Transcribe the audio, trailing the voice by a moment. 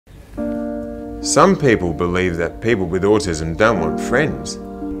Some people believe that people with autism don't want friends.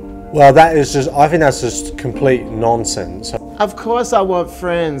 Well, I think that's just complete nonsense. Of course I want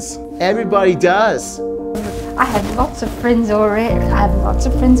friends. Everybody does. I have lots of friends already.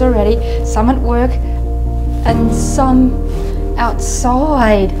 Some at work and some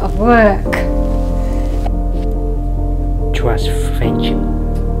outside of work. Trust, friendship,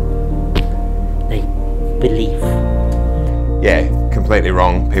 they believe. Yeah, completely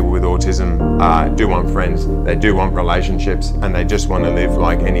wrong. People with autism do want friends, they do want relationships, and they just want to live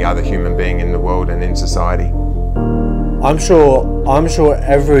like any other human being in the world and in society. I'm sure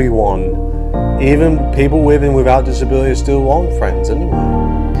everyone, even people with and without disabilities, still want friends anyway.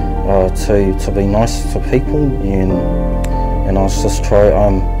 To be nice to people, and I just try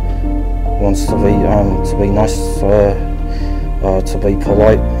wants to be nice, to be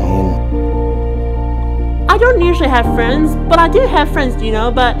polite. I don't usually have friends, but I do have friends, you know,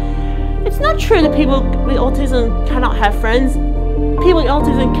 but it's not true that people with autism cannot have friends. People with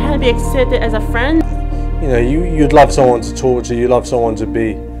autism can be accepted as a friend. You know, you'd love someone to talk to, you'd love someone to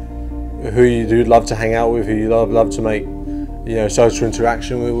be who you'd love to hang out with, who you'd love to make, you know, social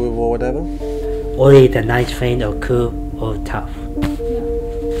interaction with or whatever. Only the nice friend or cool or tough.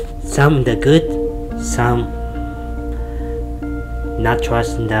 Some the good, some not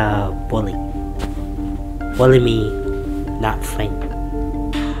trust the bully. Bully me, not friend.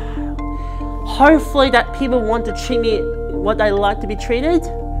 Hopefully that people want to treat me what they like to be treated.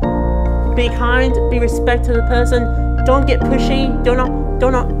 Be kind, be respect to the person. Don't get pushy. Do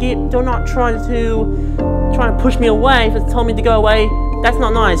not try to push me away. If it's told me to go away, that's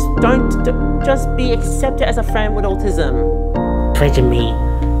not nice. Just be accepted as a friend with autism. Friendship means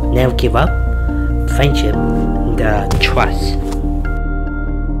never give up. Friendship, the trust.